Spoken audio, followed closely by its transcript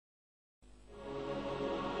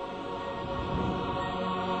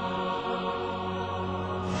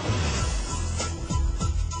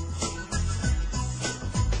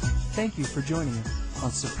Thank you for joining us on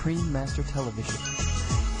Supreme Master Television.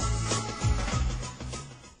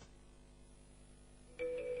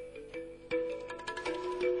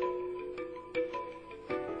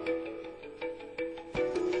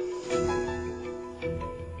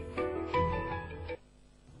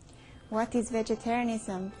 What is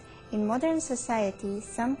vegetarianism? In modern society,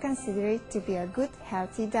 some consider it to be a good,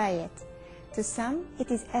 healthy diet. To some,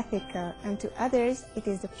 it is ethical, and to others, it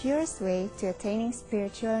is the purest way to attaining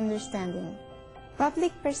spiritual understanding.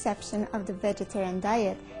 Public perception of the vegetarian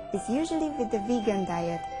diet is usually with the vegan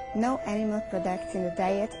diet, no animal products in the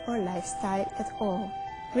diet or lifestyle at all.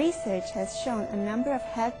 Research has shown a number of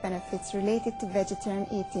health benefits related to vegetarian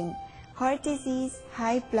eating: heart disease,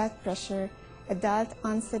 high blood pressure,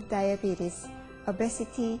 adult-onset diabetes,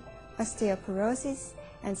 obesity, osteoporosis,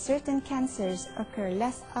 and certain cancers occur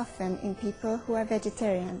less often in people who are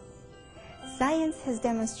vegetarian. Science has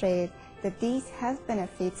demonstrated that these health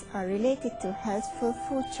benefits are related to healthful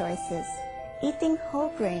food choices. Eating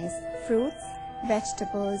whole grains, fruits,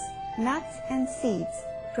 vegetables, nuts, and seeds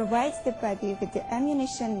provides the body with the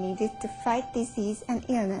ammunition needed to fight disease and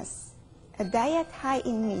illness. A diet high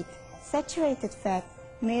in meat, saturated fat,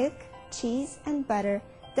 milk, cheese, and butter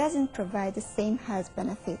doesn't provide the same health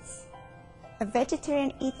benefits. A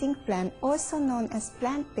vegetarian eating plan, also known as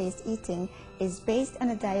plant-based eating, is based on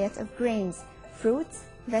a diet of grains, fruits,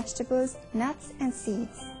 vegetables, nuts, and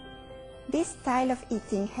seeds. This style of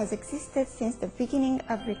eating has existed since the beginning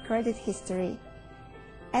of recorded history.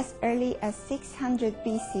 As early as 600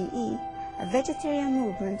 BCE, a vegetarian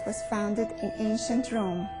movement was founded in ancient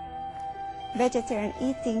Rome. Vegetarian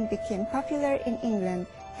eating became popular in England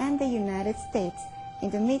and the United States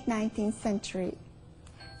in the mid-19th century.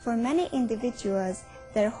 For many individuals,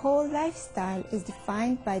 their whole lifestyle is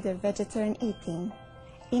defined by their vegetarian eating.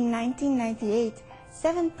 In 1998,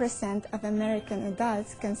 7% of American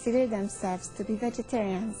adults consider themselves to be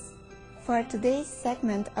vegetarians. For today's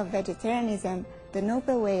segment of Vegetarianism, the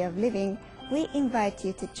Noble Way of Living, we invite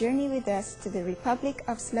you to journey with us to the Republic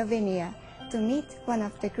of Slovenia to meet one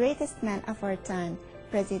of the greatest men of our time,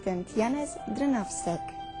 President Janez Drnovšek.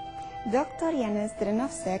 Dr. Janez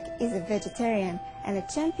Drnovšek is a vegetarian and a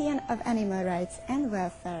champion of animal rights and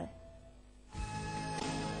welfare.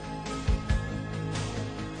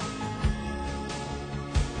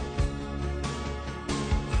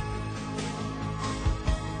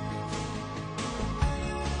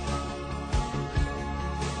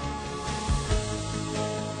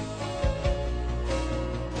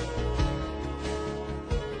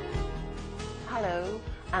 Hello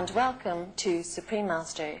and welcome to Supreme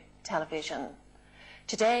Master Television.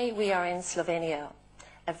 Today we are in Slovenia,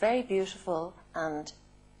 a very beautiful and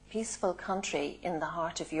peaceful country in the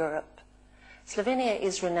heart of Europe. Slovenia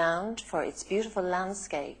is renowned for its beautiful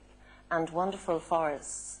landscape and wonderful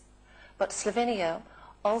forests, but Slovenia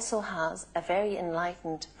also has a very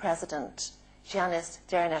enlightened president, Janez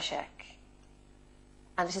Drnovšek.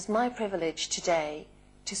 And it is my privilege today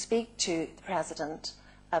to speak to the president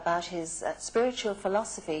about his spiritual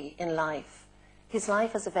philosophy in life, his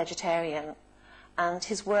life as a vegetarian, and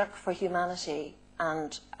his work for humanity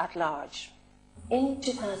and at large. In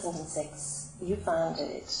 2006, you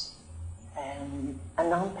founded a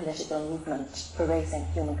non-political movement for raising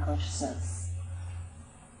human consciousness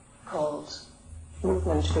called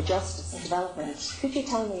Movement for Justice and Development. Could you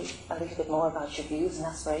tell me a little bit more about your views and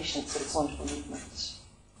aspirations for this wonderful movement?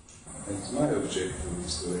 And my objective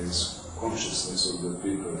is to raise consciousness of the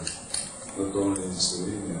people, not only in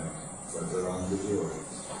Slovenia, but around the world.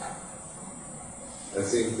 I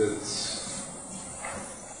think that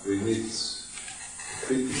we need a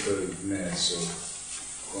critical mass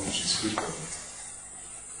of conscious people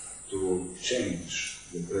to change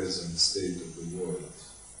the present state of the world.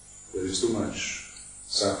 There is too much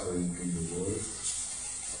suffering in the world,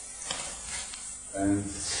 and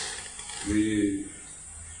we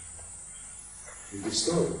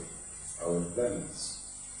destroy our planets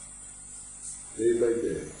day by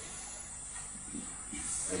day.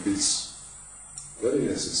 And it's very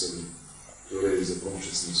necessary to raise the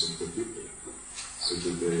consciousness of the people so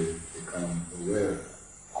that they become aware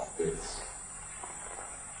that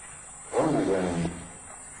only when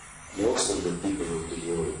most of the people of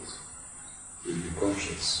the world will be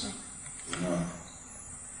conscious enough,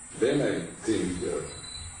 then I think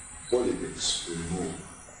politics will move,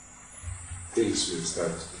 things will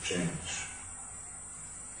start to change.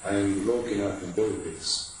 I am long enough in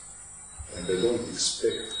politics, and I don't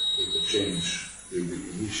expect that the change will be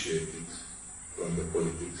initiated from the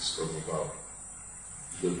politics from above.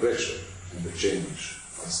 The pressure and the change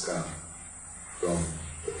must come from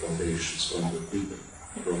the foundations, from the people,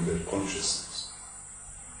 from their consciousness.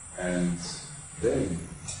 And then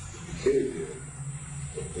the behavior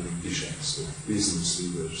of politicians, of business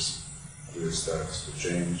leaders will start to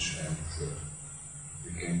change, and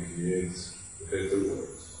we can create a better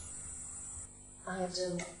world.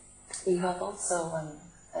 And you have also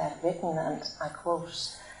written, and I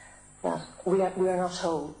quote, that we are not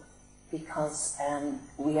whole because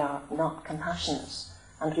we are not compassionate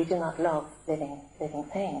and we do not love living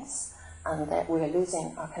things, and that we are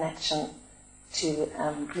losing our connection to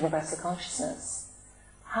universal consciousness.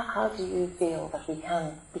 How do you feel that we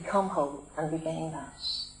can become whole and regain that?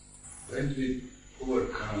 When we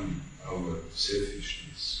overcome our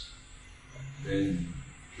selfishness, then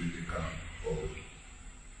we become whole.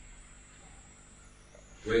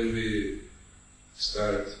 When we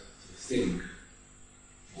start to think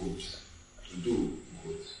good, to do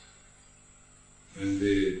good, when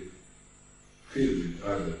we feel with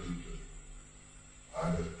other people,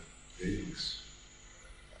 other beings,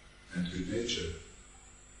 and with nature,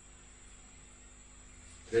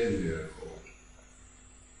 then we are whole.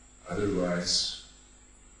 Otherwise,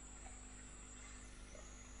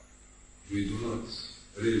 we do not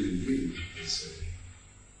really live, let's say.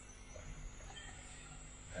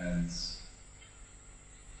 And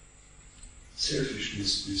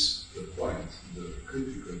selfishness is the point, the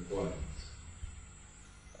critical point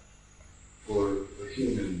for a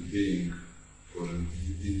human being, for an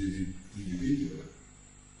individual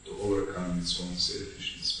to overcome its own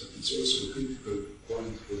selfishness. But it's also a critical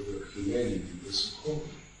point for the humanity as a whole.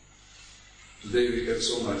 Today we have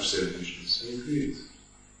so much selfishness and greed,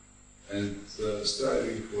 and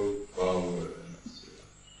striving for power and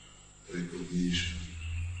recognition,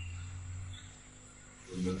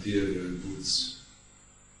 for material goods.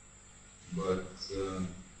 But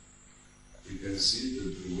we can see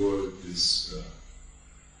that the world is